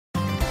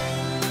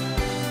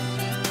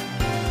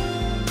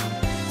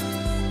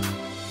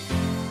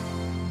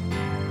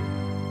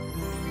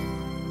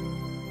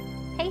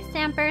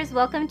Stampers,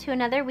 welcome to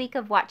another week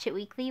of Watch It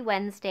Weekly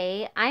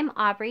Wednesday. I'm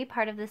Aubrey,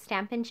 part of the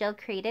Stampin' Jill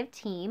creative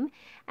team,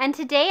 and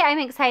today I'm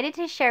excited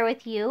to share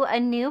with you a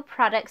new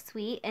product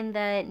suite in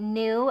the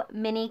new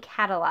mini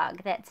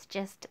catalog that's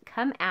just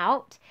come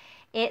out.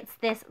 It's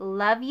this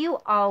Love You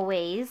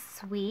Always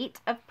suite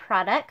of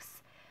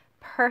products,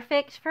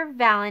 perfect for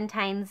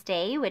Valentine's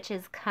Day, which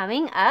is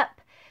coming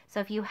up. So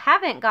if you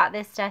haven't got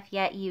this stuff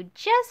yet, you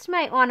just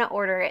might want to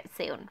order it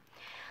soon.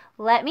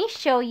 Let me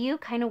show you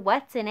kind of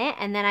what's in it,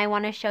 and then I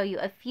want to show you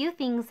a few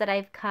things that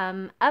I've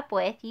come up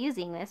with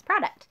using this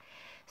product.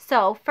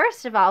 So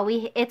first of all,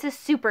 it's a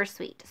super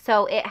suite.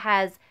 So it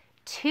has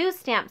 2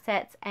 stamp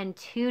sets and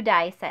 2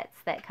 die sets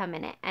that come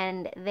in it,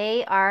 and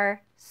they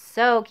are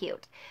so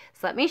cute.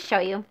 So let me show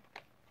you.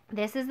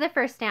 This is the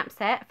first stamp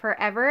set,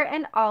 Forever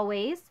and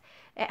Always.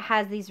 It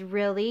has these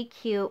really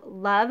cute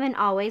love and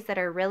always that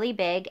are really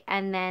big,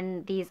 and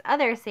then these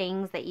other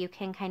things that you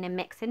can kind of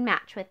mix and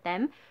match with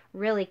them.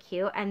 Really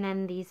cute. And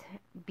then these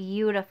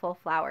beautiful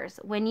flowers.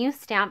 When you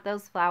stamp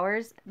those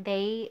flowers,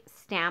 they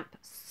stamp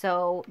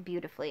so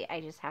beautifully,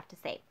 I just have to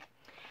say.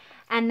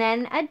 And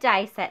then a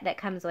die set that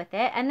comes with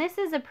it. And this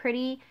is a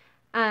pretty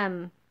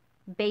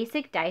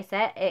basic die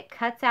set. It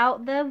cuts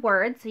out the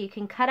words, so you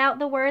can cut out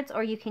the words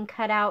or you can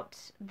cut out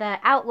the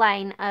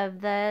outline of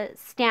the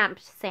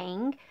stamped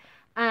saying.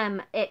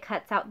 It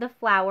cuts out the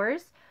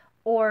flowers,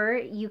 or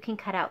you can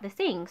cut out the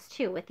sayings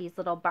too with these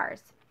little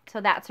bars. So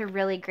that's a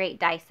really great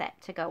die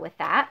set to go with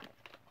that.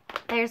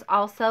 There's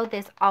also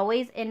this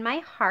Always in My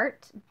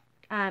Heart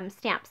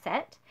stamp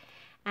set.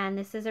 And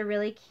this is a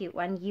really cute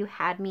one. You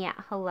Had Me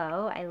at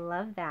Hello. I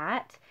love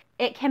that.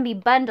 It can be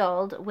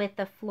bundled with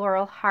the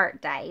floral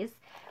heart dies,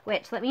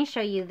 which let me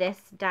show you this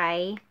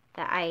die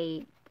that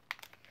I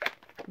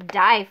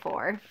die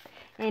for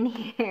in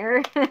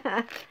here.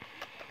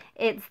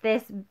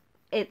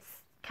 It's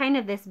kind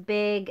of this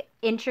big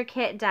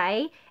intricate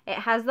die. It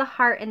has the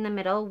heart in the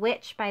middle,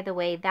 which by the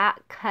way,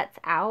 that cuts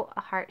out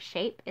a heart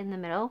shape in the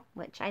middle,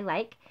 which I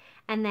like.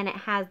 And then it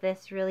has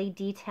this really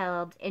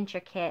detailed,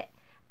 intricate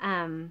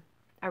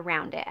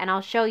around it. And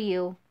I'll show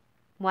you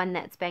one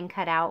that's been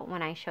cut out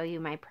when I show you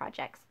my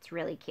projects. It's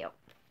really cute.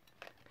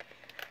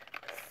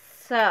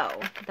 So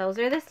those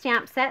are the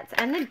stamp sets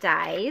and the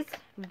dies.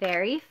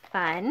 Very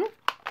fun.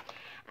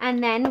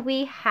 And then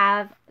we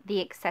have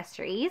the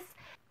accessories.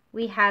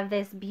 We have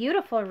this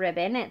beautiful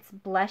ribbon. It's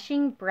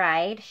Blushing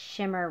Bride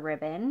shimmer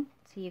ribbon.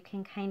 So you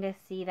can kind of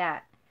see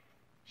that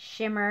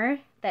shimmer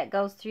that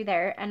goes through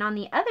there. And on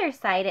the other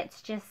side,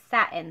 it's just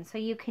satin. So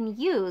you can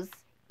use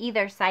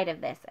either side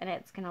of this and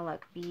it's going to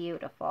look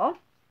beautiful.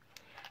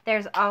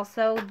 There's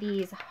also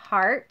these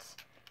heart,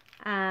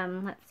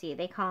 let's see,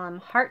 they call them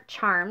heart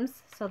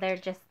charms. So they're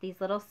just these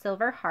little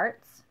silver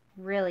hearts.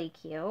 Really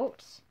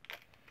cute.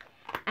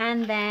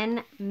 And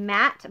then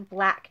matte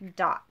black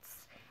dots.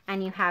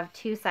 And you have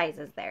 2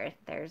 sizes there.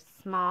 There's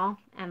small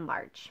and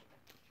large,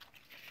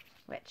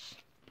 which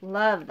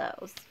love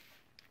those.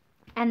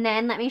 And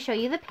then let me show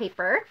you the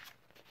paper.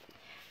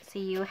 So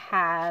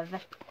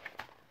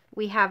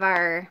we have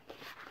our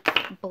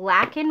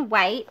black and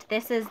white.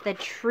 This is the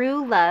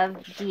True Love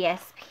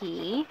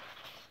DSP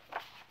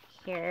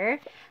here.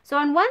 So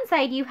on one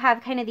side you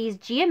have kind of these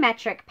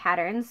geometric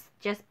patterns,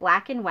 just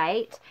black and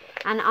white.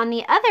 And on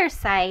the other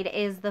side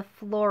is the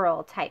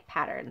floral type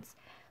patterns.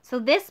 So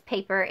this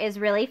paper is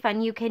really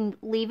fun. You can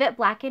leave it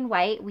black and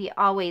white. We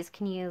always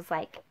can use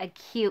like a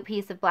cute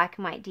piece of black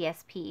and white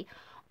DSP.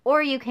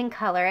 Or you can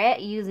color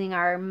it using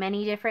our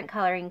many different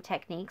coloring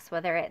techniques,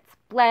 whether it's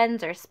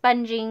blends or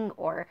sponging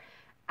or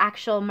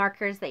actual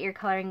markers that you're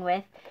coloring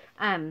with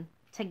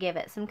to give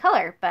it some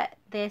color. But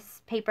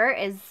this paper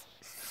is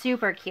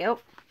super cute.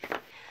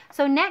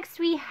 So next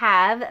we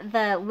have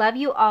the Love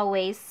You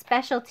Always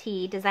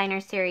Specialty Designer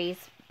Series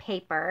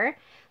paper.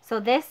 So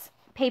this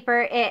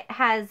paper, it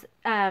has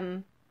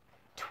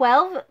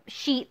 12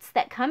 sheets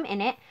that come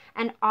in it,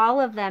 and all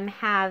of them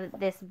have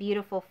this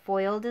beautiful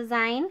foil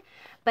design,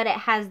 but it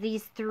has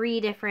these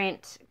 3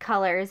 different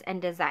colors and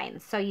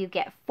designs. So you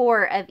get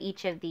 4 of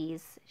each of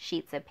these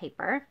sheets of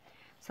paper.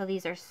 So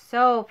these are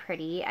so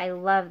pretty. I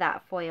love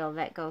that foil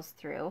that goes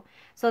through.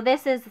 So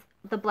this is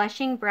the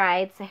Blushing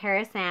Bride,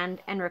 Sahara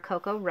Sand, and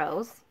Rococo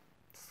Rose.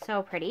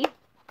 So pretty.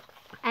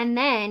 And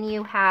then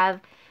you have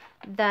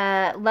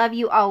the Love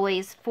You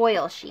Always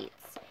foil sheets.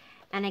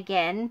 And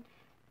again,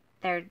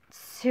 they're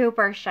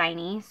super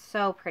shiny,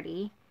 so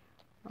pretty.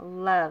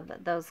 Love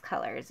those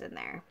colors in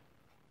there.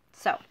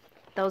 So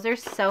those are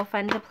so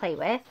fun to play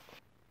with.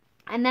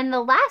 And then the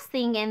last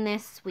thing in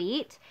this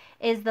suite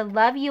is the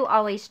Love You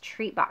Always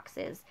treat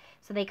boxes.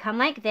 So they come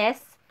like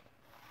this,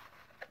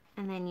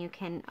 and then you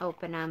can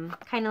open them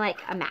kind of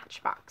like a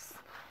matchbox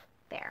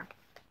there.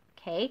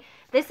 Okay,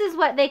 this is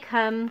what they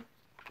come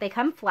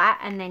flat,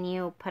 and then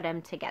you put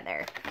them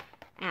together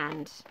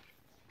and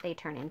they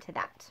turn into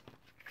that.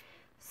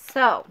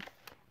 So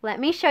let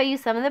me show you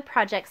some of the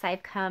projects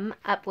I've come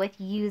up with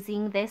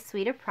using this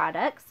suite of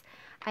products.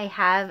 I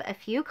have a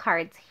few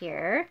cards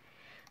here.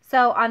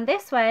 So on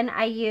this one,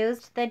 I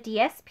used the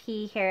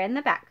DSP here in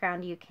the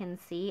background, you can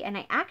see, and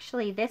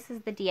this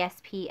is the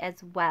DSP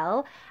as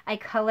well. I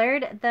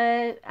colored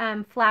the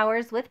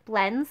flowers with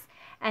blends,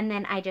 and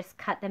then I just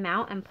cut them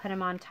out and put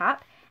them on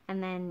top,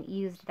 and then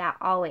used that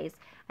always.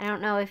 I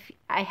don't know if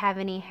I have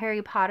any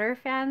Harry Potter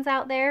fans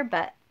out there,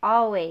 but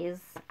always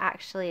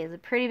actually is a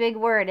pretty big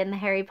word in the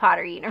Harry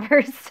Potter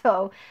universe,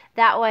 so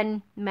that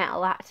one meant a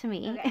lot to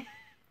me. Okay.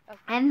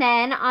 And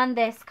then on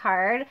this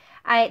card,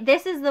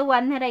 this is the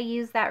one that I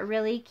used that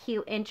really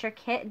cute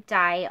intricate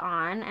die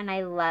on, and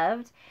I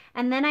loved.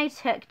 And then I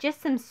took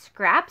just some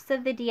scraps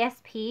of the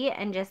DSP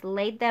and just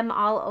laid them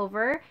all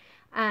over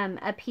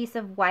a piece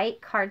of white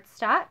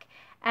cardstock,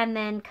 and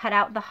then cut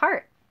out the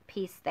heart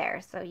piece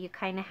there. So you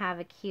kind of have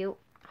a cute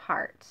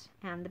heart.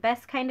 And the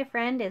best kind of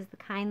friend is the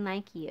kind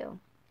like you.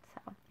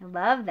 So I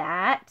love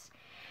that.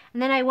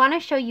 And then I want to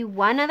show you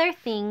one other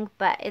thing,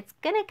 but it's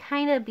going to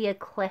kind of be a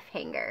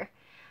cliffhanger.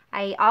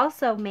 I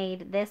also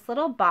made this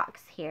little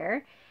box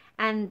here,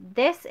 and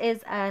this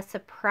is a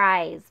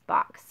surprise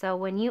box. So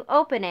when you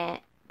open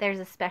it, there's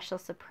a special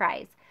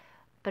surprise.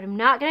 But I'm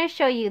not going to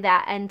show you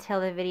that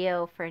until the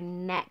video for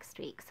next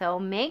week. So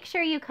make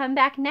sure you come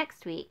back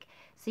next week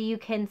so you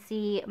can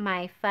see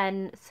my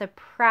fun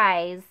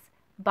surprise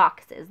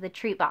boxes, the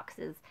treat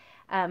boxes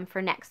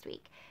for next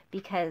week.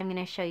 Because I'm going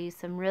to show you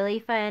some really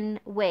fun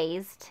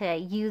ways to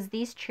use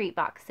these treat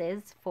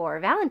boxes for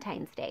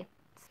Valentine's Day.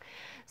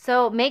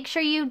 So make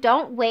sure you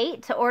don't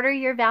wait to order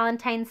your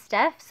Valentine's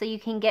stuff so you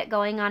can get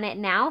going on it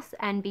now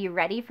and be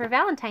ready for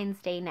Valentine's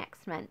Day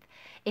next month.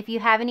 If you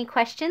have any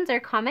questions or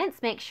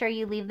comments, make sure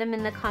you leave them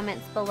in the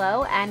comments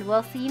below, and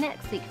we'll see you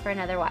next week for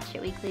another Watch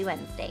It Weekly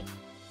Wednesday.